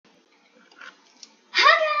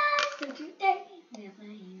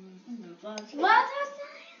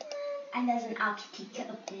And there's an Akhal Teke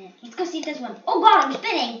up there. Let's go see if there's one. Oh god, I'm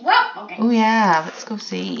spinning. Well, okay. Oh yeah, let's go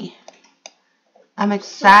see. I'm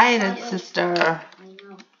excited, sister. I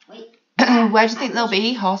know. Wait. Where do you think they'll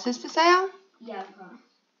be? Horses for sale? Yeah,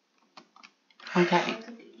 Okay.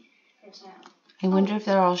 I wonder if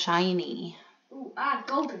they're all shiny. Ooh,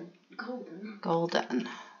 golden. Golden.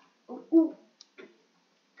 Ooh.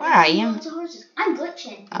 Where are you? Lots of horses. I'm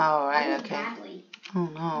glitching. Oh, right, okay. Badly. Oh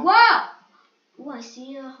no. Wow! Ooh, I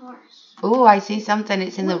see a horse. Oh, I see something.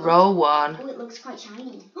 It's in the row one. Oh, it looks quite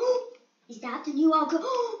shiny. Is that the new Akhal?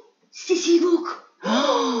 Sissy, look!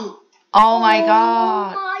 Oh my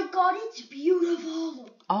god. Oh my god, it's beautiful.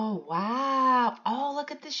 Oh wow. Oh, look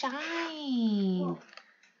at the shine. Whoa.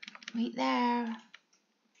 Right there.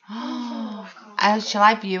 Oh, shall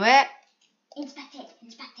I view it? Inspect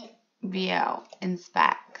it. View.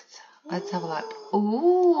 Inspect. Let's have a look.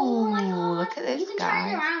 Ooh, Oh my god. look at this, you can guys. turn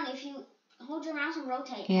it around if you hold your mouse and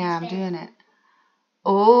rotate. Yeah, and I'm spin. doing it.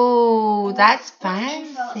 Oh, that's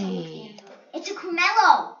fancy. It's a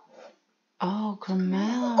Cremello. Oh,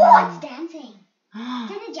 Cremello. Oh, it's dancing.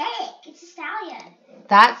 It's energetic. It's a stallion.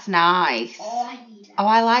 That's nice. Oh, I need that. Oh,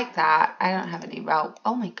 I like that. I don't have any rope.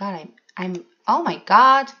 Oh my god, oh my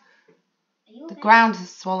god. The ground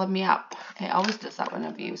has swallowed me up. It always does that when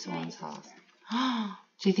I view someone's house.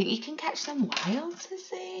 Do you think you can catch them wild,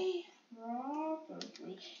 Sissy?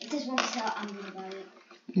 Probably. If there's one for sale, I'm gonna buy it.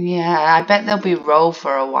 Yeah, I bet they'll be row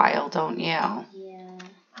for a while, don't you? Yeah.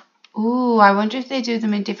 Ooh, I wonder if they do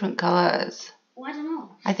them in different colours. Oh, I don't know.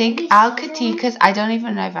 I think Akhal Teke's, I don't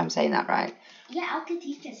even know if I'm saying that right. Yeah, Akhal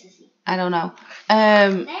Teke, Sissy. I don't know.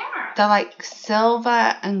 There. They're like silver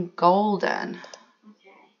and golden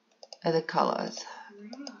Okay. are the colours.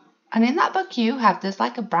 And in that book you have, there's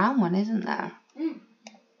like a brown one, isn't there?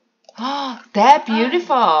 Oh, they're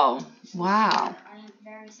beautiful. Wow. I have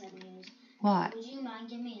very sad news. What? Would you mind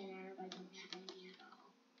giving me an Arab? I don't have any at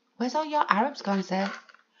all. Where's all your Arabs gone, sis?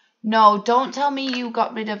 No, don't tell me you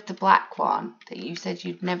got rid of the black one that you said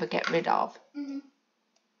you'd never get rid of.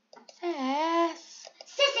 Sis.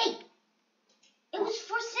 Sissy! It was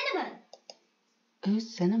for cinnamon.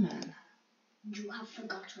 Who's cinnamon? You have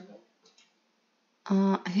forgotten.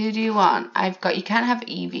 Who do you want? You can't have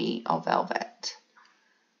Evie or Velvet.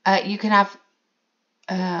 You can have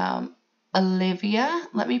Olivia.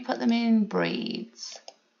 Let me put them in breeds.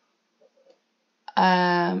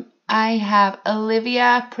 I have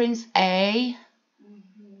Olivia, Prince A.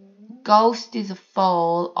 Ghost is a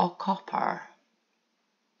foal or copper.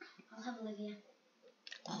 I'll have Olivia.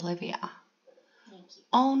 Olivia. Thank you.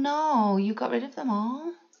 Oh no, you got rid of them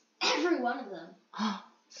all? Every one of them.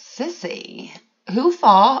 Sissy. Who for?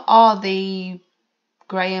 Oh, the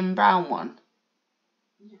grey and brown one?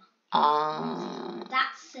 Yeah.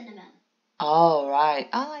 That's cinnamon. Oh, right.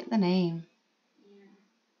 I like the name. Yeah.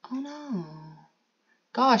 Oh no.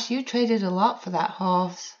 Gosh, you traded a lot for that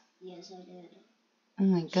horse. Yes, I did. Oh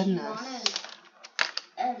my goodness. She wanted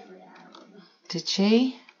every Arab. Did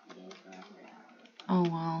she? I gave her every Arab. Oh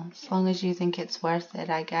well, as long as you think it's worth it,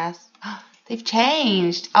 I guess. They've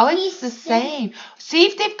changed. Oh, it's the same. See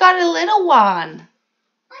if they've got a little one.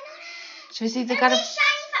 Should we see if they've got a...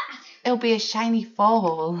 It'll be a shiny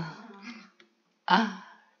foal. Where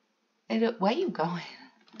are you going?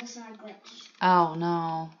 This is glitch. Oh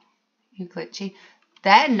no. You glitchy.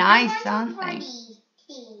 They're nice, aren't they?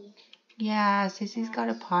 Yeah, Sissy's got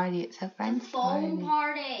a party. It's her friend's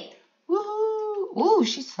party. Woohoo! Ooh,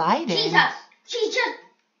 she's sliding. She's just...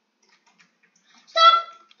 Stop,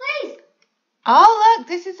 please. Oh, look,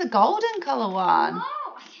 this is a golden colour one.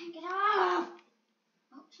 Oh, I can't get off.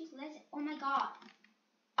 Oh, she's lazy. Oh my god.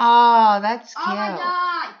 Oh, that's cute. Oh my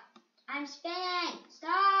god. I'm spinning.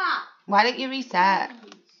 Stop. Why don't you reset?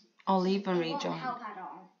 Please. Or leave and It won't rejoin? help at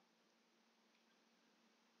all.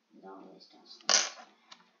 It always does that.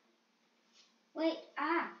 Wait,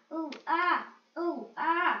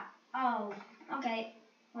 oh, okay,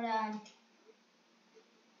 hold on.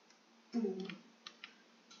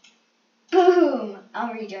 Boom,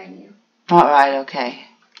 I'll rejoin you. Alright, okay.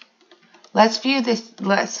 Let's view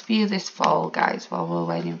this fall, guys, while we're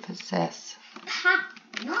waiting for Sis.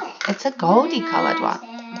 No. It's a goldy coloured one.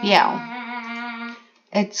 Yeah.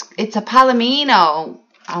 It's a Palomino.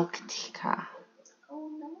 Akhal Teke. Oh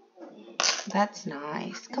no. That's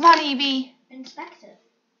nice. Come on, Evie. Inspect it.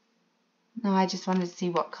 No, I just wanted to see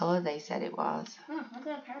what colour they said it was. Look at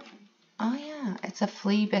that paraffin. Oh yeah, it's a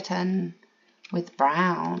flea bitten with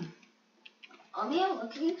brown. Oh yeah,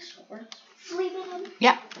 look at these shorts. Flea bitten.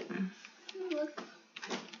 Yep. Look.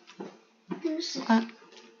 Here's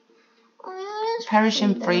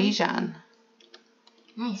Persian Frisian.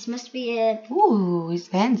 Nice, must be a... Ooh, he's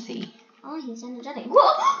fancy. Oh, he's energetic.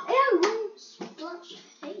 Whoa! Ew, splotched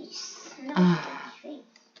face. No, face.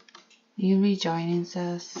 You rejoining,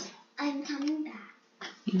 sis? I'm coming back.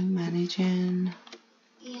 You managing?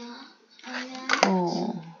 Yeah. And then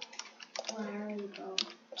Cool. Larry goat.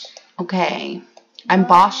 Okay. I'm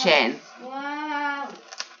boshing. Wow.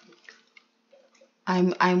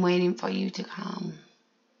 I'm waiting for you to come.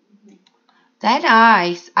 They're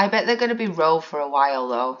nice. I bet they're gonna be raw for a while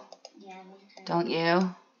though. Yeah, me too. Don't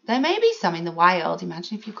you? There may be some in the wild.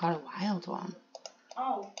 Imagine if you got a wild one.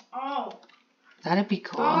 Oh. That'd be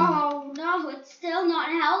cool. Oh no, it's still not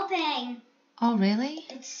helping. Oh really?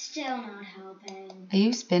 It's still not helping. Are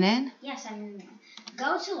you spinning? Yes, I'm.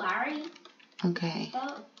 Go to Larry. Okay.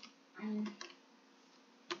 Go.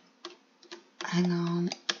 Hang on.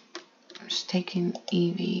 I'm just taking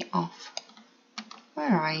Evie off.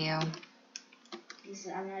 Where are you?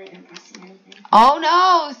 I'm not even pressing anything. Oh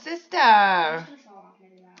no, sister! It's gonna fall off,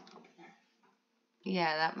 maybe that one there.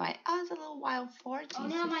 Yeah, that might. Oh, it's a little wild forge. Oh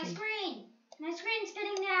no, my screen! My screen's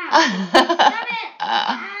spinning now! Stop Stop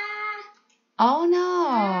it! Oh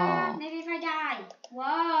no! Maybe if I die.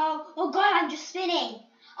 Whoa! Oh god, I'm just spinning!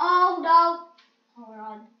 Oh no! Hold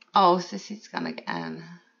on. Oh, Sissy's gonna again.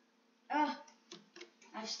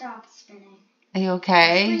 I've stopped spinning. Are you My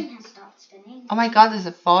okay? screen has stopped spinning. Oh my god, there's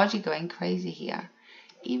a forgy going crazy here.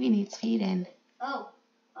 Evie needs feeding. Oh.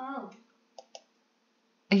 Are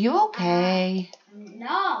you okay?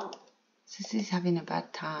 No. Sissy's having a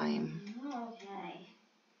bad time. I'm okay.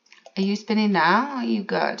 Are you spinning now? Or are you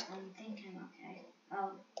good? I think I'm okay.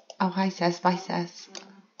 Oh, hi, Sis. Bye, Sis.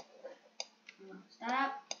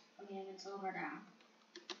 Stop. Okay, it's over now.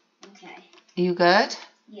 Okay. Are you good?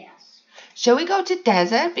 Yes. Shall we go to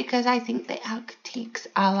desert? Because I think the Akhal Tekes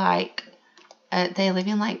are like, they live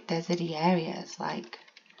in like deserty areas. Like,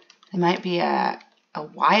 there might be a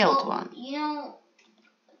wild one. You know,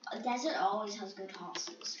 a desert always has good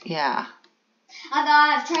horses. Yeah.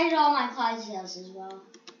 I've traded all my Clydesdales as well.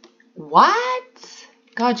 What?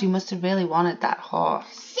 God, you must have really wanted that horse.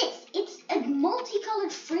 Sis, it's a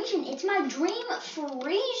multicolored Frisian. It's my dream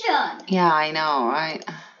Frisian. Yeah, I know, right?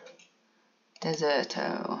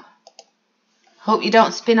 Deserto. Hope you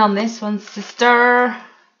don't spin on this one, sister.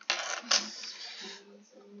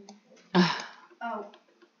 Oh.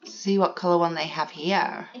 See what colour one they have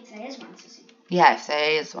here. If there is one, Sissy. Yeah, if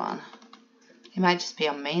there is one. It might just be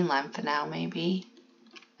on mainland for now, maybe.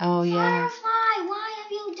 Oh, yeah. Firefly, why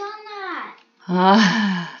have you done that?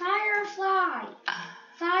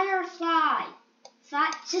 Firefly.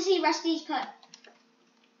 Sissy, Rusty's put.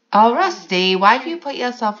 Oh, Rusty, why have you put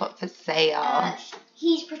yourself up for sale?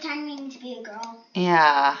 He's pretending to be a girl.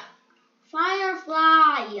 Yeah.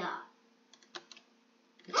 Firefly.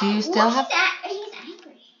 Do you still have... He's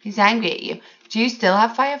angry. He's angry at you. Do you still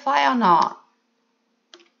have Firefly or not?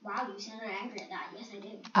 Wow, you sounded angry at that. Yes, I do.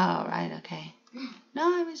 Oh, right, okay.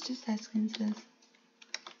 No, I was just asking, sis.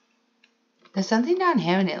 There's something down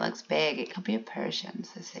here and it looks big. It could be a Persian,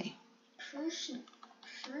 sissy.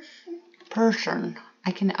 Persian.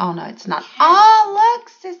 I can... Oh, no, it's not. Oh, look,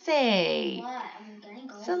 sissy. What? I'm getting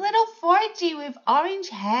gold. It's a little forgy with orange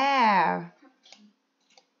hair.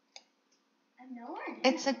 I'm nowhere near.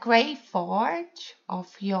 It's a grey forge or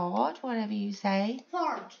fjord, whatever you say.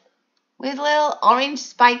 Forge. With little orange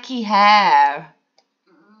spiky hair.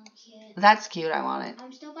 Oh, cute. That's cute, I want it.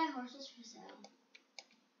 I'm still by horses for sale.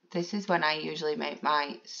 This is when I usually make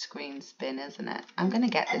my screen spin, isn't it? I'm going to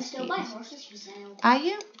get I'm this. still by horses for sale. Are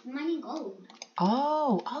you? I'm mining gold.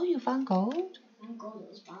 Oh, you found gold? I found gold. It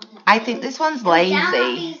was bound up. I think this one's lazy. Down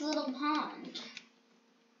at these little ponds.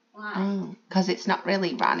 Why? Oh, because it's not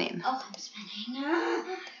really running. Oh, I'm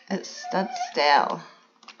spinning. It's stood still.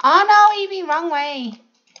 Oh no, Evie, wrong way.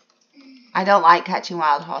 I don't like catching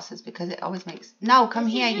wild horses because it always makes... No, come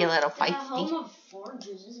here, you little It's the feisty. home of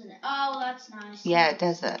forges, isn't it? Oh, that's nice. Yeah,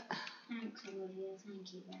 desert. Thanks, Olivia.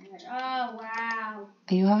 Thank you very much. Oh, wow.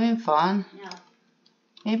 Are you having fun? No.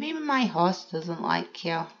 Maybe my horse doesn't like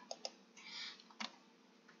you.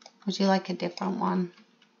 Would you like a different one?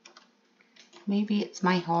 Maybe it's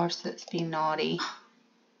my horse that's been naughty.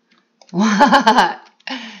 What?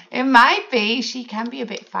 It might be. She can be a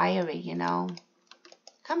bit fiery, you know.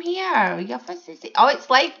 Come here. You're for sissy. Oh, it's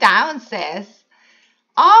laid down, sis.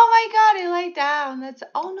 Oh my god, it laid down. That's...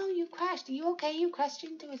 Oh no, you crashed. Are you okay? You crashed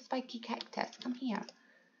into a spiky cactus. Come here.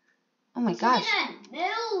 Oh my gosh. Cinnamon,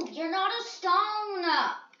 move. You're not a stone.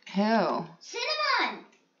 Who? Cinnamon.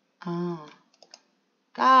 Oh.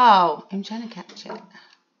 Go. I'm trying to catch it.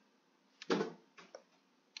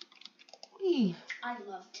 Whee. I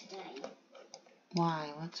love today.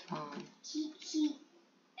 Why? What's wrong? He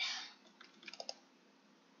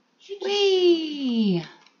Whee!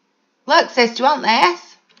 Look, sis, do you want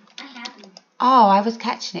this? I have one. Oh, I was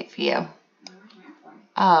catching it for you. No, I have one.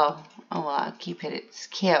 Oh, well, I'll keep it. It's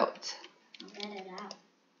cute. I'll get it out.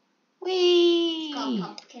 Whee! It's got a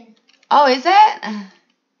pumpkin. Oh, is it?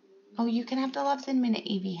 Oh, you can have the loves in a minute,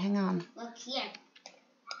 Evie. Hang on. Look here.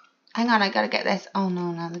 Hang on, I gotta get this. Oh,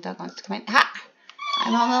 no, now the dog wants to come in. Ha!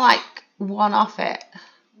 I'm only like one off it.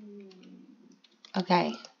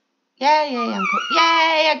 Okay. Yay, I'm cool.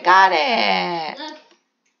 Yay, I got it. Look.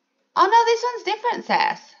 Oh, no, this one's different,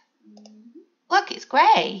 sis. Look, it's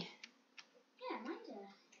grey. Yeah, mine did.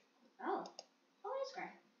 Oh. Oh, it is grey.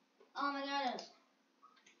 Oh my god, it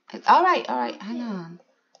is. All right, hang on.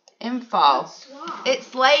 Info. Let's swap.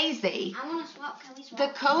 It's lazy. I want to swap. Can we swap? The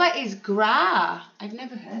colour is grey. I've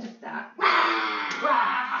never heard of that.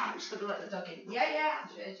 I'm just going to let the dog in. Yeah,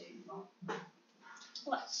 I'll show you.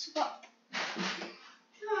 Let's swap.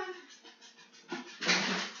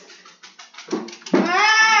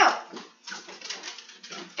 Wow!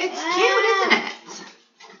 It's cute, isn't it?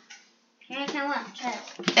 Here, can look. Try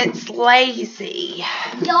it. It's lazy.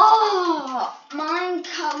 Yo! Mine.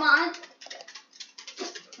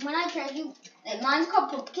 When I trade you, mine's called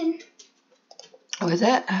Pumpkin. Oh, is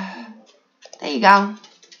it? There you go.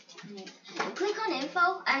 Click on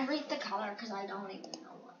info and read the color because I don't even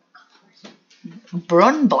know what the color is.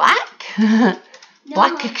 Brun black? No,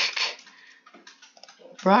 Black. no.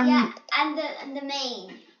 Brun. Yeah, and the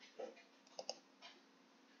main.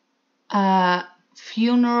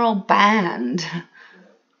 Funeral band.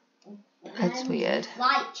 That's And weird.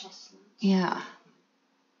 Light chestnut. Yeah.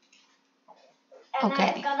 And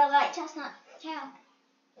Okay. I've got a light chestnut tail.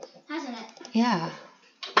 Hasn't it? Yeah.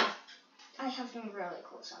 I have some really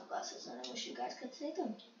cool sunglasses and I wish you guys could see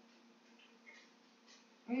them.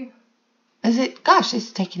 Is it? Gosh,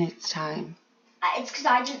 it's taking its time. It's because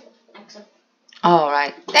I didn't. All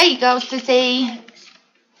right. There you go, Sissy. Thanks.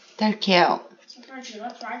 They're cute. So Fergie,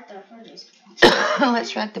 let's ride the Fergies.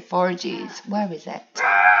 Let's ride the 4Gs. Where is it?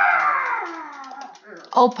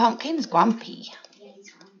 Oh, Pumpkin's grumpy. Yeah,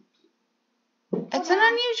 he's fine. It's an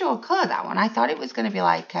unusual colour, that one. I thought it was going to be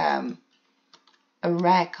like a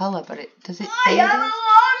rare colour, but does it I say have it a is?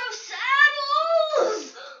 lot of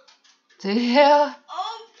saddles! Do you? Oh,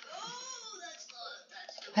 that's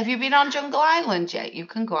good. Have you been on Jungle Island yet? You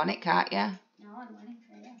can go on it, can't you? No, I'm waiting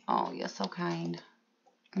for you. Oh, you're so kind.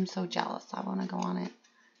 I'm so jealous. I want to go on it.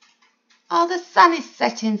 Oh, the sun is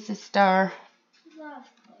setting, sister. Lovely.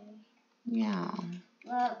 Yeah.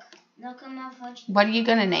 Look at my fudge. What are you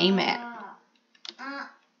going to name it? Uh,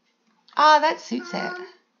 Oh, that suits it.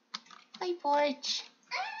 Hi, Forge.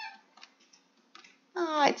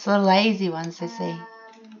 Oh, it's the lazy one, Sissy.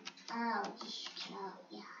 Oh, just cute.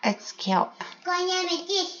 Yeah. It's cute. Gonna make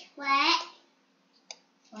this wet.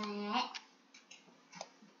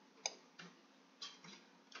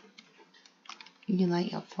 You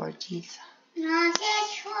like your 4Gs. No,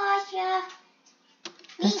 this was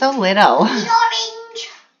They're so little. He's orange.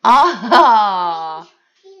 Oh,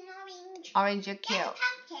 He's orange. orange, you're cute. That's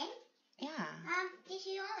pumpkin. Yeah. This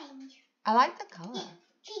is orange. I like the colour.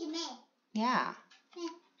 She's a man. Yeah.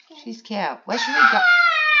 Okay. She's cute. Where should we go?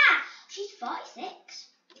 She's 46.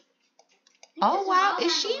 Oh, wow.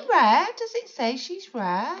 Is she rare? Does it say she's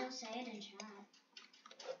rare? It'll say it in chat.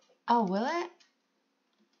 Oh, will it?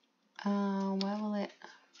 Where will it?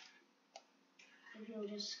 If you'll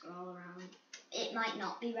just scroll around. It might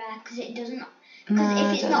not be rare because it doesn't. No, Because I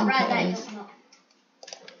if it's don't not think rare, it then is. it'll come up.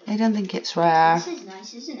 I don't think it's rare. This is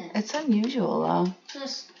nice, isn't it? It's unusual, though.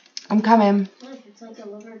 Just I'm coming. look, it's like a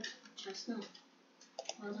liver chestnut.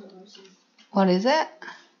 Wild Horse. What is it?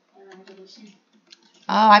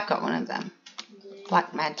 Oh, I've got one of them.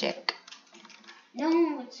 Black Magic.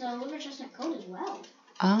 No, it's a liver chestnut coat as well.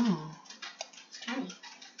 Oh. It's tiny.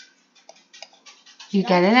 You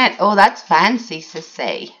getting it? Oh, that's fancy,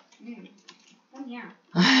 Sissy. Come here.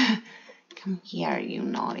 Come here, you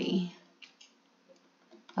naughty.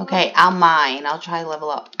 Okay, I'll mine. I'll try to level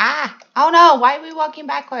up. Ah! Oh no, why are we walking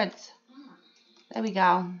backwards? There we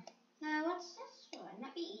go. What's this one?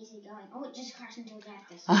 Might be easy going. Oh, it just crashed into a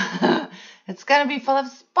cactus. It's gonna be full of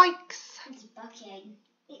spikes. It's bucking.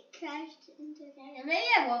 It crashed into a cactus. Maybe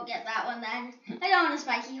I won't get that one then. I don't want a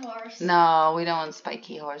spiky horse. No, we don't want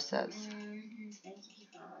spiky horses. Spiky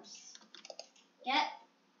horse. Get.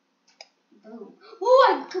 Boom. Oh,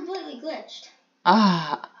 I'm completely glitched.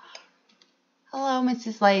 Ah. Hello,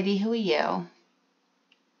 Mrs. Lady. Who are you?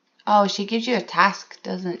 Oh, she gives you a task,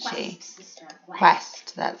 doesn't she? Quest, sister.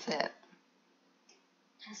 Quest, that's it.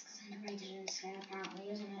 Tasks generated in the sky, apparently,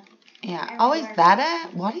 isn't it? Yeah. Oh, is that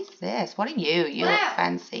it? What is this? What are you? You look Wow.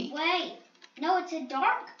 fancy. Wait. No, it's a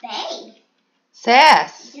dark bay.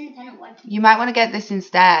 Sis, It's independent white. you might want to get this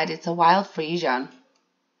instead. It's a wild Frisian.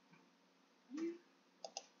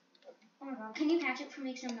 Oh my god, can you catch it for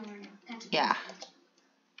me? Because I'm nowhere now. Catch it. Yeah.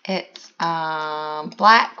 It's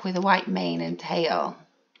black with a white mane and tail.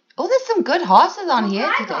 Oh, there's some good horses on Look here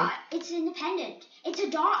what I today. got. It's independent. It's a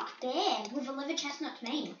dark bear with a liver chestnut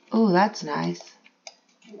mane. Oh, that's nice.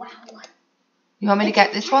 Wow. You want me to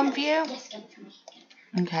get this one for you? Yes, get it for me.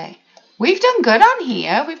 Okay. We've done good on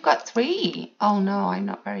here. We've got 3. Oh no, I'm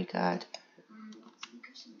not very good. Let's think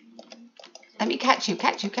of something. Let me catch you.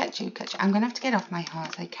 I'm going to have to get off my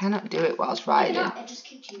horse. I cannot do it whilst riding. It just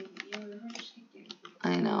kicked you. Your river just kicked you.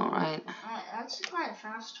 I know, right? That's quite a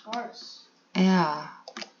fast horse. Yeah.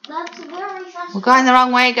 That's a very fast We're going the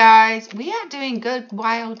wrong way, guys. We are doing good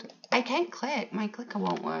wild. I can't click. My clicker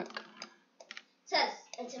won't work. Says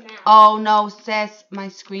it's a mouse. Oh no, sis, my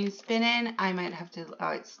screen's spinning. I might have to. Oh,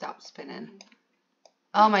 it stopped spinning.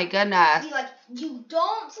 Oh my goodness. Be like, you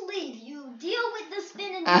don't leave. You deal with the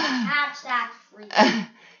spin and you catch that Frisian.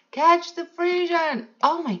 Catch the Frisian.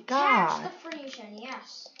 Oh my god. Catch the Frisian,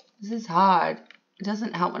 yes. This is hard. It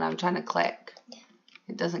doesn't help when I'm trying to click.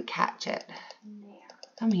 It doesn't catch it.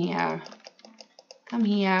 Come here. Come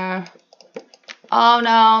here. Oh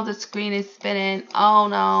no, the screen is spinning. Oh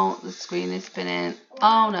no, the screen is spinning.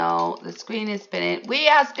 Oh no, the screen is spinning. We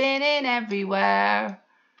are spinning everywhere.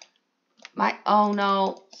 Oh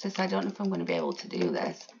no, sis, I don't know if I'm going to be able to do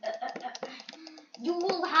this. You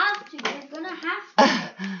will have to. You're going to have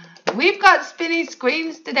to. We've got spinny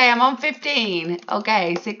screens today. I'm on 15.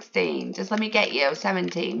 Okay, 16. Just let me get you.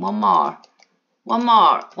 17. One more. One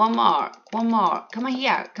more. Come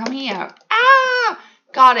here. Ah!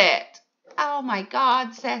 Got it. Oh my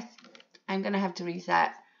god, sis. I'm going to have to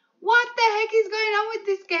reset. What the heck is going on with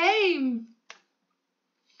this game?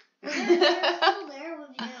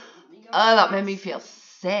 Oh, that made me feel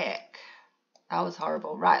sick. That was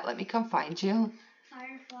horrible. Right, let me come find you.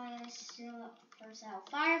 Firefly is still up for sale.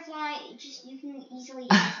 Firefly, you can easily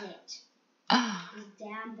exit.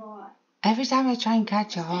 Damn boy. Every time I try and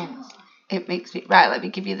catch a horse, it makes me... Right, let me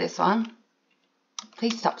give you this one.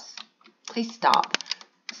 Please stop. Please stop.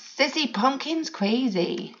 Sissy Pumpkin's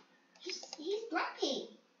crazy. He's grumpy.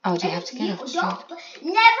 Oh, do you have to get off straight?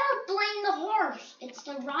 Never blame the horse. It's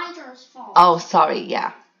the rider's fault. Oh, sorry.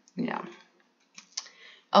 Yeah.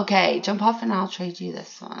 Okay, jump off and I'll trade you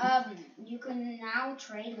this one. You can now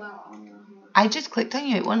trade while on your horse. I just clicked on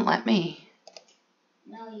you. It wouldn't let me.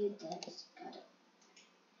 No, you did. Got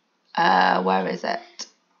it. Where is it?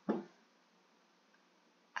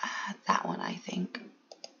 That one, I think.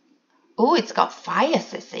 Oh, it's got fire,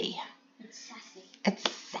 sissy. It's sassy. It's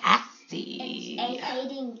sassy. It's a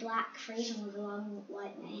fading black Frisian with a long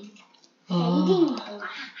white mane. Fading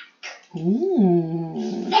black.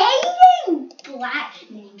 Ooh. Fading black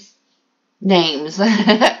names.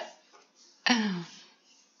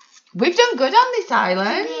 We've done good on this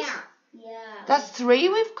island. Yeah. That's 3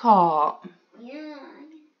 we've caught. Yeah.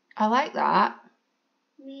 I like that.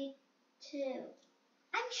 Me too.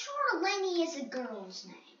 I'm sure Lenny is a girl's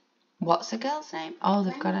name. What's the girl's name? Oh,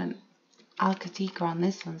 they've got an Akhal Teke on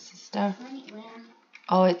this one, sister. Lenny, where?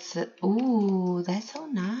 Oh, it's ooh, they're so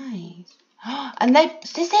nice. And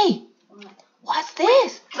Sissy, what's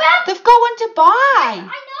this? They've got one to buy. I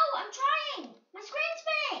know, I'm trying. My screen's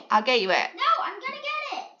spinning. I'll get you it. No, I'm gonna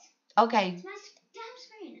get it. Okay. It's my damn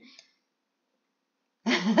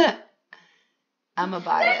screen. I'm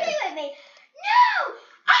about it. With me. No,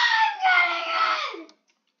 I'm getting it.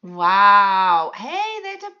 Wow. Hey,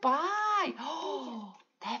 they're to buy. Oh,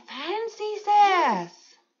 they're fancy,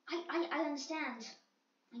 sis. I understand.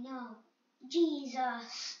 I know.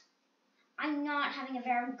 Jesus. I'm not having a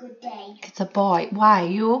very good day. It's a boy. Why? Are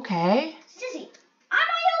you okay? Sissy, am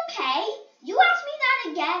I okay? You asked me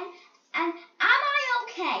that again, and am I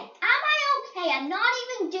okay? Am I okay? I'm not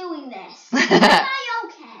even doing this. Am I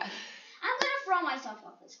okay? I'm going to throw myself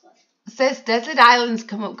off this cliff. Sis, desert islands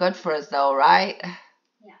come up good for us though, right?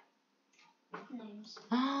 Yeah. Names.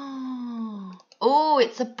 Oh,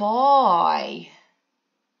 it's a boy.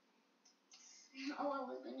 Oh, I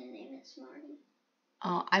was going to name it Smarty.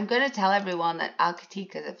 Oh, I'm going to tell everyone that Akhal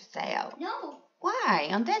Teke is for sale. No. Why?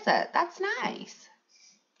 On desert? That's nice.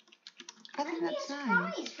 I think That'd that's be a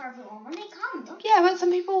nice. surprise for everyone when they come, don't Yeah, but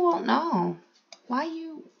some people won't know. Why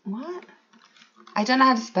you... What? I don't know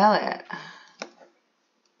how to spell it.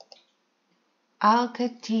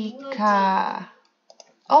 Akhal Teke.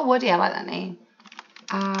 Oh, Woody, I like that name.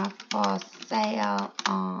 For sale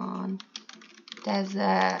on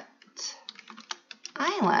desert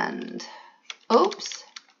island. Oops.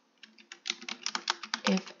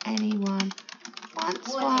 If anyone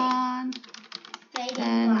wants one. fading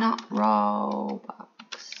They're black. not Robux.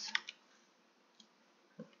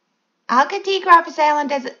 Akhal Teke Rapid Island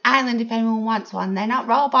Desert Island if anyone wants one. They're not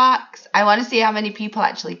Robux. I want to see how many people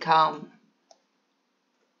actually come.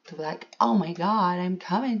 To be like, oh my god, I'm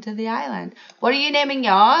coming to the island. What are you naming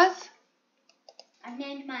yours? I've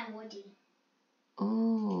named mine Woody.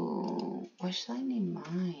 Ooh, what should I name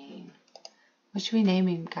mine? What should we name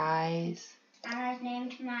him, guys? I've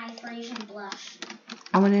named my Frisian Blush.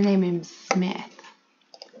 I'm going to name him Smith.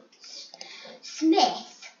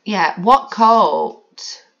 Smith? Yeah, what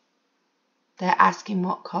coat? They're asking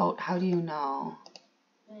what coat. How do you know?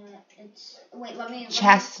 Wait, let me...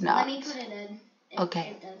 Chestnut. Let me put it in. Okay.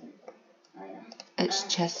 It doesn't. Oh, yeah. It's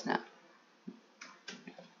chestnut.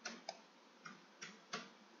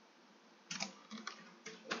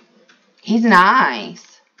 He's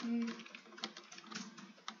nice.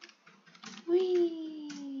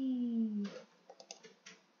 Whee.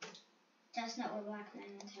 Chestnut with black man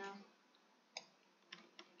and tail.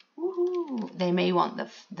 Woohoo. They may want the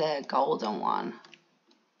golden one.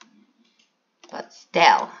 But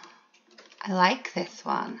still, I like this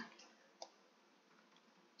one.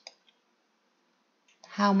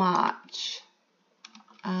 How much?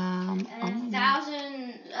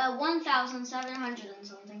 1,700 and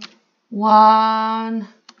something.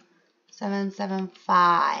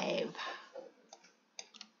 1,775.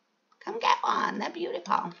 Come get one. They're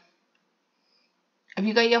beautiful. Have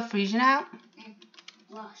you got your Frisian out?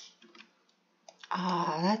 Blush.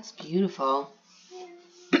 Ah, that's beautiful.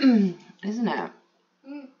 Isn't it?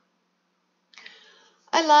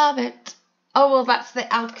 I love it. Oh, well, that's the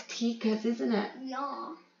Akhal Tekes, isn't it?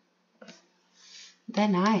 Yeah. They're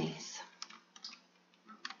nice.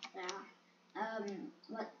 Yeah.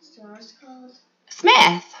 What's yours called?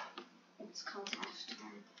 Smith. It's called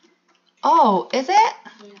hashtag. Oh, is it?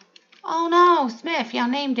 Yeah. Oh, no, Smith, your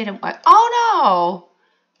name didn't work. Oh, no.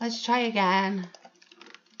 Let's try again.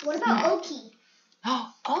 What about Oki?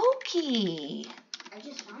 Oh, Oki. I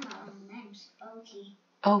just found out on the names. Oki.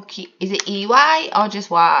 Oki. Is it EY or just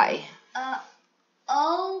Y?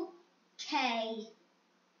 O-K.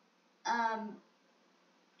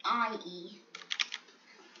 I-E.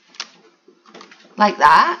 Like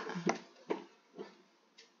that?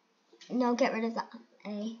 No, get rid of that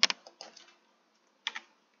A.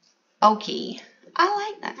 Oki. I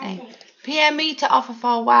like that I name. think. PM me to offer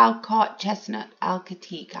for wild caught chestnut Akhal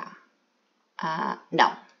Teke.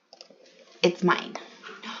 No. It's mine.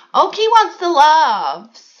 Oki wants the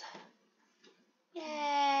loves.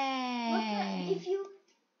 Yay. Look, if you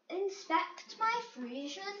inspect my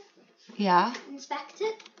Frisian, Yeah. inspect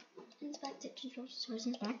it, control source,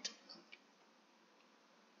 inspect.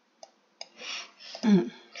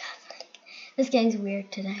 This game's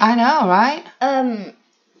weird today. I know, right?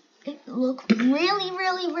 It look really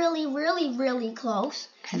close.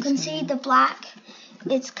 You can see the black.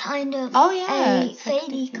 It's kind of a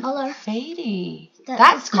fadey color. Fadey.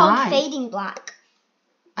 That's called nice. fading black.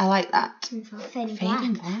 I like that. Fading black.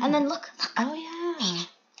 And then look. Oh yeah.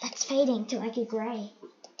 That's fading to like a gray.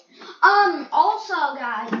 Also,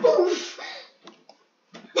 guys.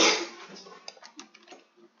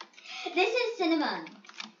 This is Cinnamon.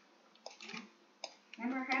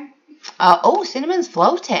 Remember him? Oh, Cinnamon's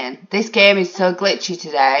floating. This game is so glitchy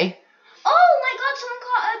today. Oh my god, someone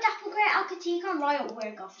caught a dapple grey Akhal Teke on Royal.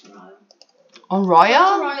 Where got to Royal? On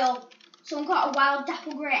Royal? Royal. Someone caught a wild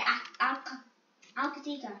dapple grey Akhal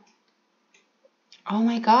Teke. Oh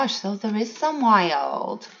my gosh, so there is some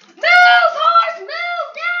wild. Move, horse, move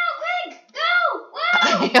now, quick, go,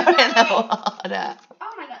 whoa! You're in the water.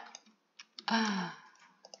 Oh my god.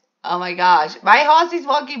 Oh my gosh, my horse is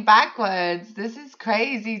walking backwards. This is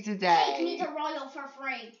crazy Take today. me to Royal for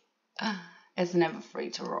free. It's never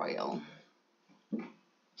free to Royal.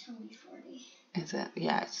 It's only 40. Is it?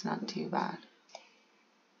 Yeah, it's not too bad.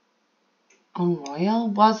 On Royal?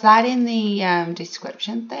 Was that in the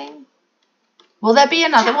description thing? Will there be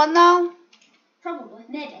another one though? Probably.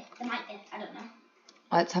 Maybe. There might be. I don't know.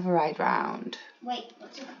 Let's have a ride round. Wait.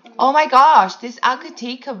 What's it? Oh my gosh, this Akhal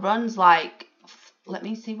Teke runs like, let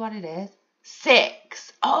me see what it is.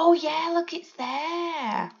 6. Oh yeah, look, it's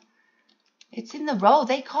there. It's in the road.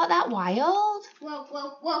 They caught that wild. Whoa.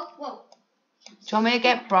 Do you want me to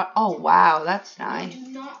get oh wow, that's nice. Do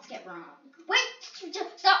not get wrong. Wait.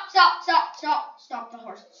 Stop the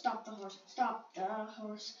horse. Stop the horse.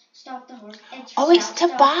 Oh, it's to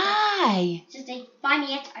buy. Just say, buy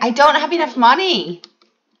me it. I don't have enough money.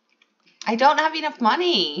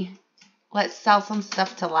 Let's sell some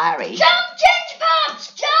stuff to Larry. Jump, Ginger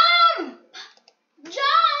Pops! Jump! That's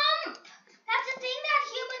a thing that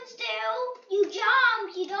humans do. You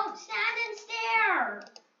jump. You don't stand and stare.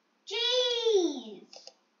 Jeez.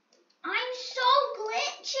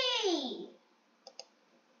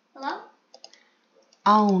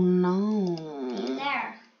 Oh no. Are you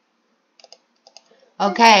there?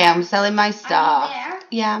 Okay, I'm selling my stuff. Are you there?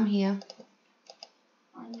 Yeah, I'm here.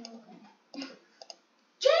 Are you okay?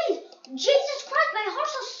 Jeez! Jesus Christ, my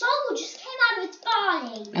horse's soul just came out of its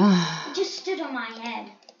body. It just stood on my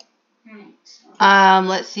head. Right. So.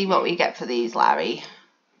 Let's see what we get for these, Larry.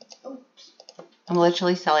 Oops. I'm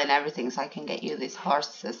literally selling everything so I can get you this horse,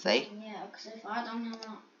 sissy. Yeah, because if I don't have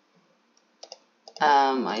enough.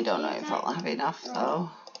 I don't know if I'll have enough,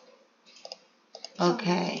 though.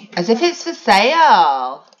 Okay. As if it's for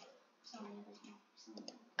sale.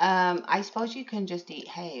 I suppose you can just eat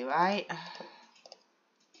hay, right?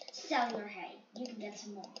 Sell your hay. You can get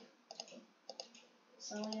some more.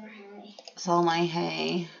 Sell your hay. Sell my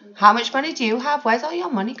hay. How much money do you have? Where's all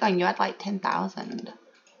your money going? You had like 10,000.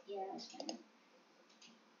 Yeah, that's fine.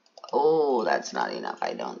 Oh, that's not enough,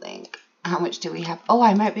 I don't think. How much do we have? Oh,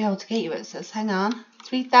 I might be able to get you it, sis. Hang on.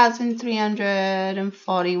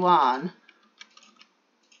 3,341.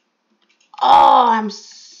 Oh,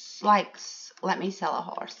 let me sell a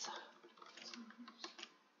horse.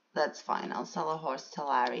 That's fine. I'll sell a horse to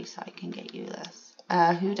Larry so I can get you this.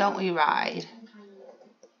 Who don't we ride?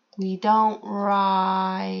 We don't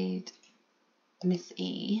ride Miss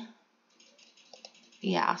E.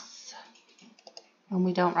 Yes. And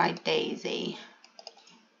we don't ride Daisy.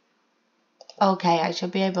 Okay, I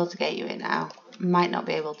should be able to get you it now. Might not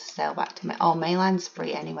be able to sail back to Mayland's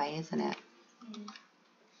free anyway, isn't it? Mm.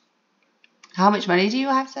 How much money do you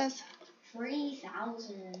have, sis?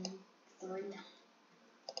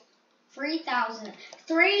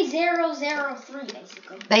 3,003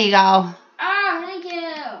 basically. There you go. Oh, thank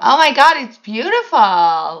you. Oh my god, it's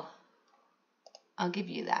beautiful. I'll give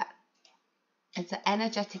you that. It's an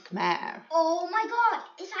energetic mare. Oh my god,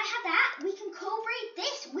 if I have that, we can co-breed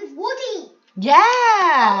this with Woody. Yeah.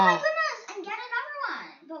 Oh my goodness, and get another one.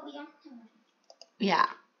 But we don't have one. Yeah.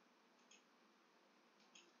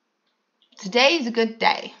 Today is a good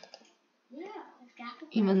day. Yeah,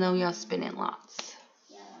 even though you're spinning lots.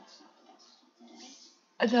 Yeah, that's not the best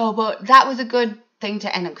today. No, but that was a good thing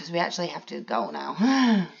to end on because we actually have to go now.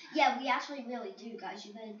 Yeah, we actually really do, guys.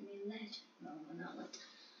 You made me late. No, we're not late.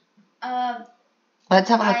 Let's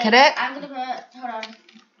have a look at it. I'm gonna put. Hold on.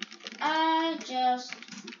 I just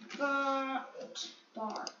got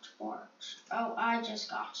Bart. Oh, I just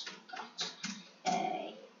got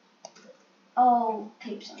a. Oh,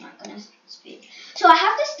 peeps! I'm not gonna speak. So I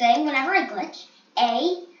have this thing. Whenever I glitch,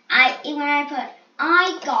 when I put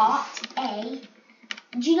I got a.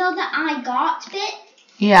 Do you know the I got bit?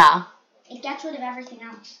 Yeah. It gets rid of everything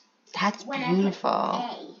else. That's when beautiful.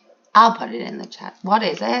 I put a. I'll put it in the chat. What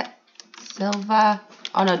is it? Silver.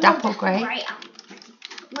 Oh no, dapple grey. Right.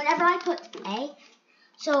 Whenever I put a,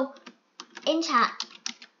 so in chat.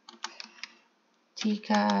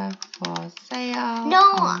 Tika for sale.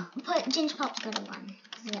 No, put Ginger Pop's got a one.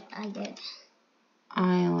 I did.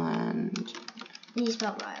 Island. You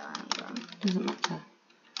spelled island wrong. Doesn't matter.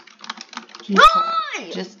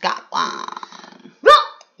 Right! Just got one.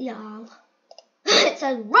 Y'all. It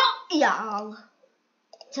says y'all. It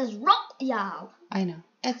says y'all. I know.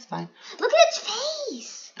 It's fine. Look at its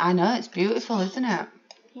face. I know. It's beautiful, isn't it?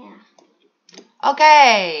 Yeah.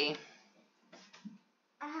 Okay.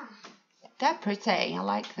 Ah. They're pretty. I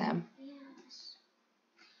like them. Yes.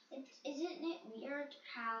 Isn't it weird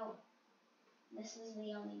how this is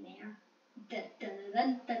the only mare? Dun,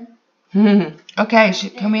 dun, dun, dun. Okay,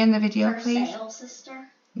 can we end the video, For please? sale,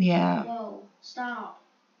 sister. Yeah. Whoa, stop.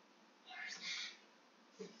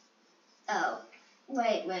 Oh,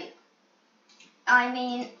 wait. I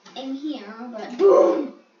mean, in here, but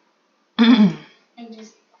boom. I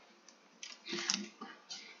just.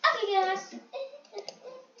 Okay, guys.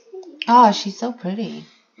 Oh, she's so pretty.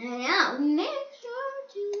 I know. Make sure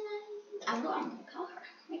to like. I'm going to call her.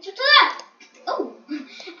 Make sure to like. Oh,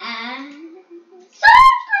 and subscribe.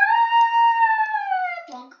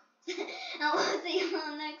 And we'll see you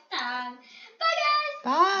all next time. Bye, guys.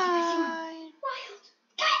 Bye.